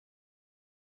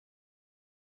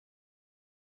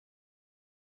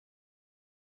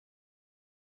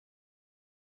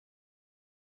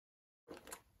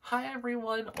Hi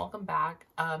everyone, welcome back.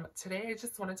 Today I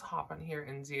just wanted to hop on here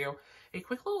and do a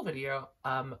quick little video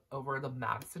over the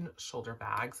Madison shoulder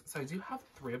bags. So I do have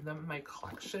 3 of them in my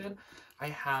collection. I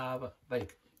have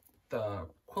like the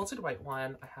quilted white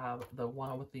one, I have the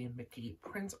one with the Mickey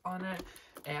print on it,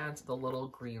 and the little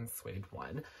green suede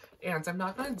one. And I'm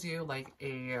not gonna do like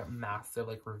a massive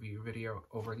like review video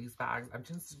over these bags. I'm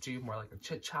just do more like a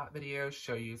chit chat video,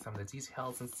 show you some of the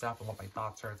details and stuff and what my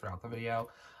thoughts are throughout the video.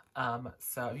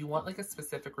 So if you want like a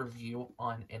specific review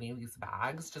on any of these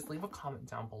bags, just leave a comment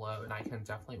down below and I can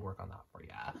definitely work on that for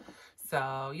you.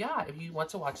 So yeah, if you want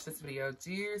to watch this video,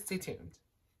 do stay tuned.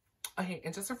 Okay,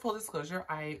 and just for full disclosure,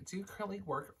 I do currently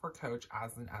work for Coach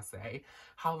as an SA.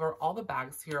 However, all the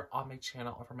bags here on my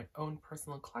channel are for my own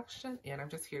personal collection, and I'm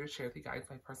just here to share with you guys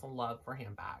my personal love for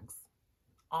handbags.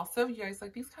 Also, if you guys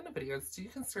like these kind of videos, do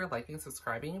consider liking and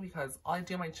subscribing, because all I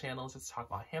do on my channel is just talk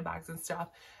about handbags and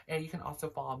stuff. And you can also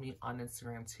follow me on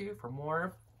Instagram too for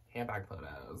more handbag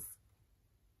photos.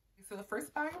 So the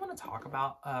first bag I want to talk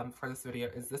about for this video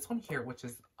is this one here, which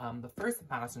is the first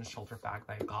Madison shoulder bag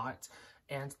that I got.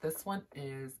 And this one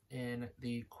is in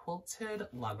the quilted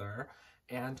leather,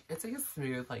 and it's like a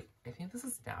smooth, like, I think this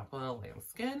is Napa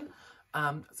lambskin.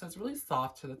 So it's really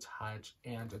soft to the touch,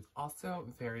 and it's also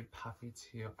very puffy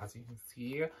too, as you can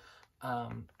see.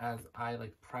 As I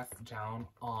like press down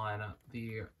on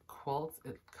the quilt,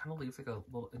 it kind of leaves like a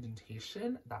little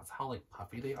indentation. That's how like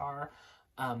puffy they are.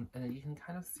 And then you can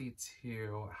kind of see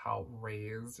too how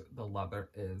raised the leather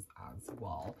is as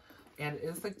well. And it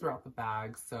is like throughout the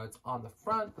bag, so it's on the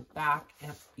front, the back,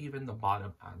 and even the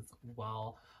bottom as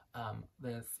well.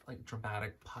 This like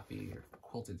dramatic puffy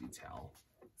quilted detail.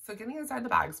 So getting inside the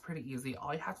bag is pretty easy.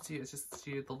 All you have to do is just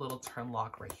do the little turn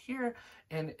lock right here,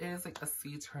 and it is like a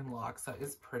C turn lock, so it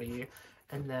is pretty.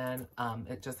 And then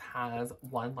it just has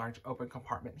one large open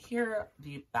compartment here,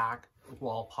 the back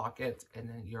wall pocket, and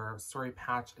then your story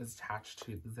patch is attached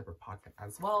to the zipper pocket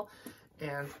as well.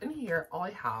 And in here, all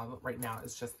I have right now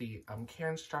is just the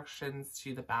care instructions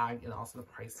to the bag and also the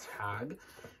price tag.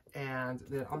 And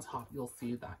then on top, you'll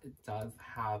see that it does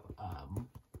have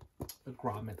the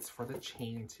grommets for the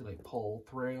chain to like pull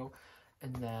through.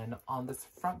 And then on this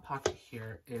front pocket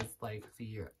here is like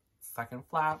the second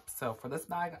flap. So for this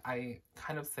bag, I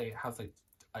kind of say it has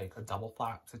like a double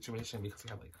flap situation, because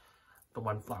you have like the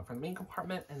one flap for the main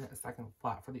compartment and then a second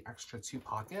flap for the extra 2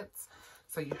 pockets.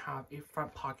 So you have a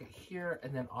front pocket here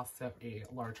and then also a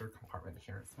larger compartment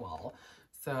here as well.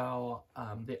 So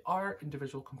they are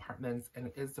individual compartments, and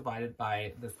it is divided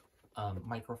by this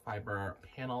microfiber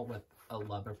panel with a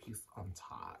leather piece on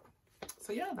top.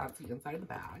 So yeah, that's the inside of the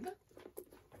bag.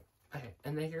 Okay,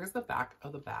 and then here's the back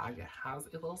of the bag. It has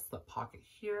a little slip pocket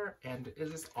here, and it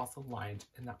is also lined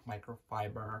in that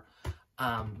microfiber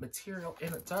material,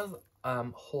 and it does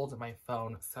hold my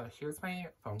phone. So here's my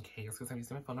phone case, because I'm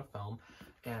using my phone to film,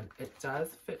 and it does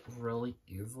fit really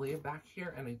easily back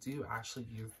here, and I do actually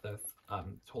use this to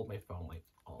hold my phone like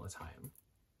all the time.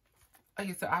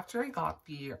 Okay, so after I got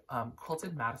the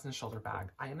quilted Madison shoulder bag,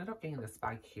 I ended up getting this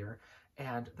bag here.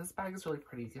 And this bag is really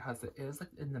pretty because it is like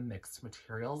in the mixed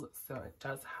materials. So it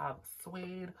does have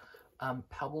suede,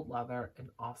 pebbled leather, and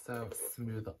also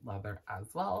smooth leather as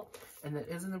well. And it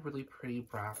is in a really pretty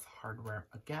brass hardware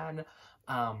again.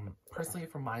 Personally,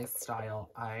 for my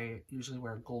style, I usually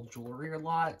wear gold jewelry a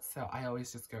lot. So I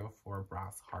always just go for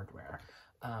brass hardware.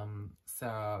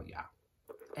 So yeah.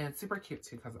 And it's super cute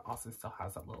too, because it also still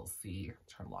has that little C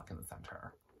turn lock in the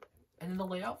center. And then the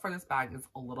layout for this bag is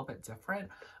a little bit different.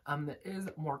 It is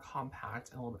more compact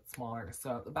and a little bit smaller.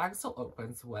 So the bag still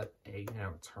opens with a,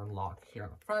 turn lock here on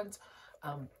the front.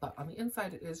 But on the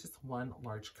inside, it is just one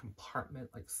large compartment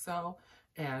like so.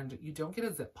 And you don't get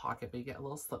a zip pocket, but you get a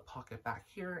little slip pocket back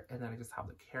here. And then I just have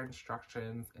the care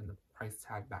instructions and the price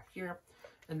tag back here.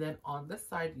 And then on this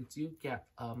side, you do get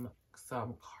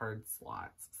some card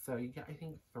slots. So you get, I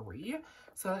think, 3.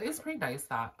 So it is pretty nice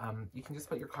that you can just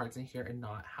put your cards in here and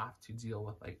not have to deal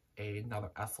with like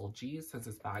another SLG, since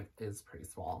this bag is pretty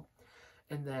small.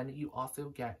 And then you also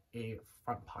get a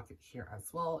front pocket here as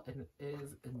well, and it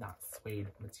is in that suede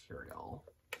material.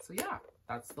 So yeah,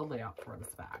 that's the layout for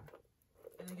this bag.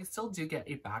 And then you still do get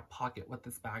a back pocket with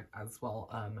this bag as well.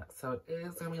 So it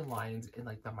is going to be lined in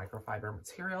like the microfiber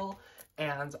material.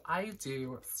 And I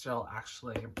do still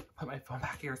actually put my phone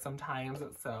back here sometimes.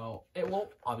 So it won't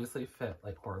obviously fit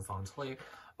like horizontally.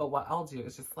 But what I'll do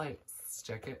is just like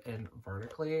stick it in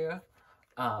vertically,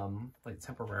 like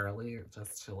temporarily,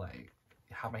 just to like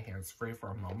have my hands free for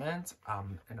a moment.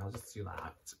 And I'll just do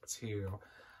that to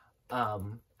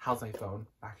house my phone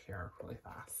back here really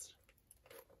fast.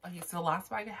 Okay, so the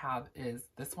last bag I have is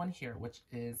this one here, which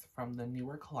is from the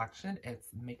newer collection. It's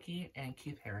Mickey and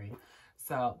Keith Haring.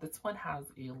 So this one has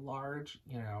a large,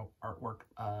 artwork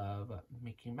of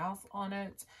Mickey Mouse on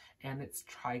it, and it's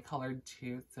tri-colored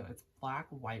too. So it's black,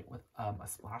 white with a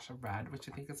splash of red, which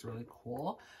I think is really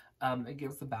cool. It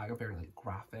gives the bag a very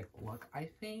graphic look, I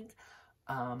think.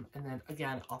 And then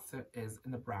again, also is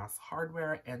in the brass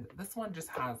hardware, and this one just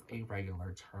has a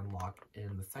regular turn lock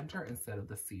in the center instead of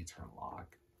the C turn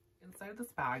lock. Inside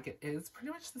this bag, it is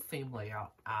pretty much the same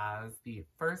layout as the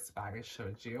first bag I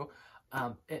showed you.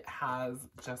 It has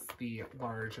just the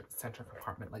large center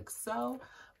compartment like so.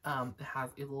 It has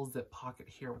a little zip pocket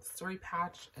here with a story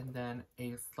patch, and then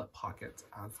a slip pocket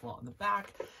as well in the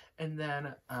back. And then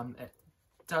it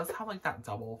does have like that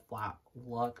double flap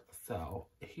look. So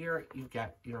here you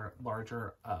get your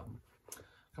larger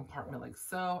compartment like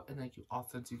so, and then you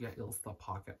also do get your little slip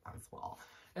pocket as well.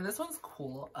 And this one's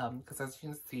cool because as you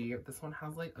can see, this one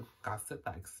has like a gusset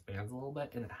that expands a little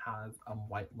bit, and it has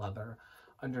white leather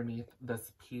underneath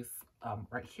this piece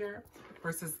right here,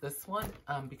 versus this one,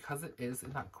 because it is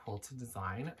in that quilted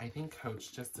design, I think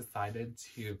Coach just decided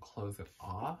to close it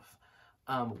off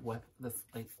with this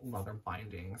like leather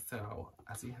binding. So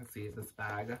as you can see, this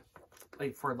bag,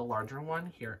 like for the larger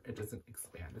one here, it doesn't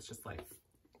expand. It's just like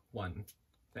one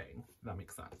thing, if that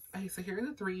makes sense. Okay, so here are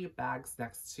the three bags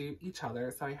next to each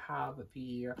other. So I have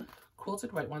the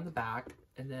quilted white one in the back,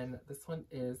 and then this one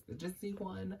is the Disney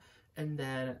one, and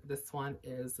then this one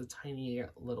is the tiny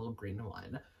little green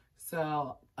one.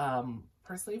 So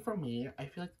personally for me, I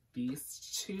feel like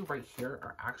these two right here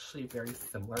are actually very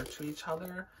similar to each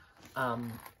other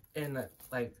in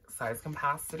like size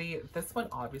capacity. This one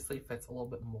obviously fits a little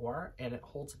bit more and it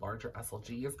holds larger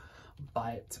SLGs,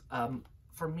 but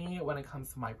for me, when it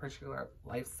comes to my particular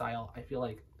lifestyle, I feel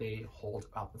like they hold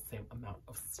about the same amount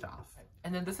of stuff.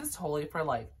 And then this is totally for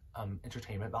like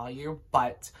entertainment value,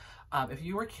 but if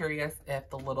you were curious if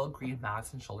the little green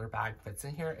Madison shoulder bag fits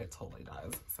in here, it totally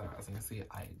does. So as you can see,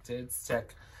 I did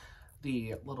stick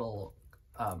the little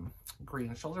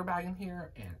green shoulder bag in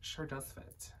here, and it sure does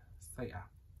fit. So yeah,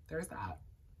 there's that.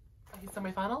 Okay, so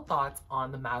my final thoughts on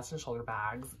the Madison shoulder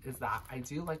bags is that I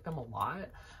do like them a lot.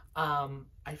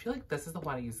 I feel like this is the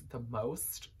one I use the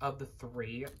most of the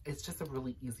three. It's just a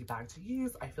really easy bag to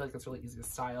use. I feel like it's really easy to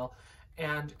style,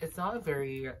 and it's not a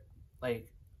very,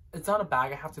 like, it's not a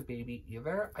bag I have to baby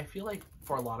either. I feel like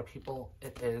for a lot of people,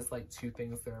 it is like two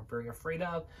things they're very afraid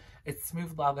of. It's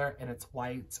smooth leather and it's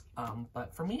white.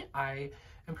 But for me, I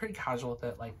am pretty casual with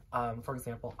it. Like, for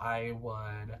example, I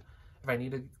would, if I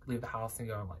need to leave the house and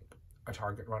go on like a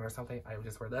Target run or something, I would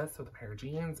just wear this with a pair of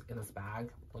jeans in this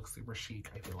bag. Looks super chic,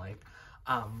 I feel like.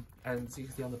 And so you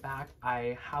can see on the back,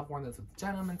 I have worn this with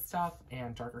denim and stuff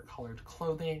and darker colored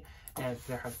clothing, and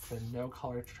there has been no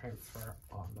color transfer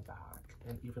on the back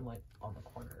and even like on the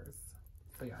corners.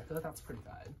 So yeah, I feel like that's pretty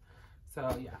good.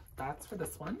 So yeah, that's for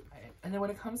this one. And then when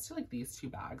it comes to like these two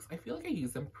bags, I feel like I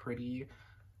use them pretty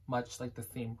much like the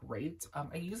same rate.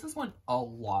 I used this one a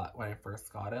lot when I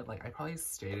first got it. Like I probably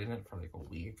stayed in it for like a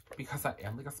week because I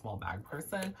am like a small bag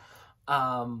person.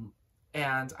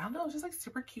 And I don't know, it's just like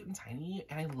super cute and tiny,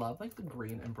 and I love like the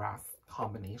green and brass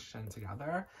combination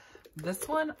together. This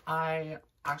one I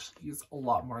actually use a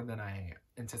lot more than I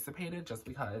anticipated, just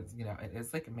because, you know, it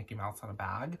is like a Mickey Mouse on a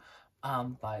bag.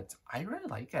 But I really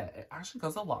like it. It actually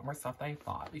does a lot more stuff than I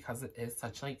thought, because it is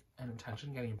such like an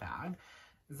attention-getting bag,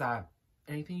 is that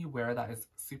anything you wear that is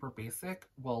super basic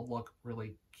will look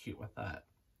really cute with it,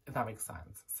 if that makes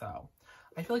sense. So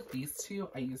I feel like these two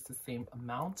I use the same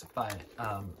amount, but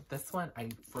this one I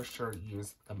for sure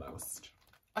use the most.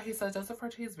 Okay, so that does it for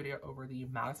today's video over the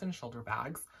Madison shoulder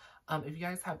bags. If you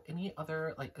guys have any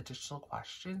other like additional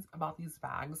questions about these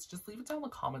bags, just leave it down in the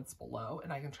comments below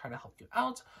and I can try to help you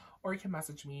out, or you can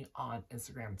message me on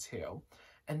Instagram too.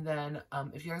 And then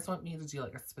if you guys want me to do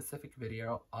like a specific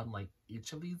video on like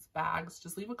each of these bags,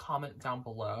 just leave a comment down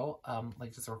below,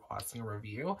 like just requesting a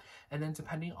review. And then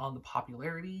depending on the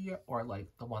popularity or like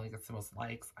the one that gets the most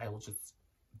likes, I will just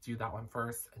do that one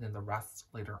first and then the rest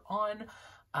later on.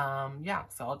 Yeah,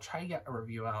 so I'll try to get a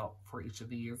review out for each of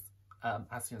these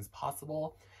as soon as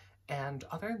possible. And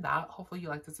other than that, hopefully you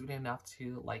liked this video enough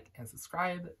to like and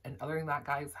subscribe. And other than that,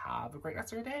 guys, have a great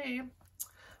rest of your day.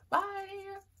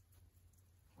 Bye!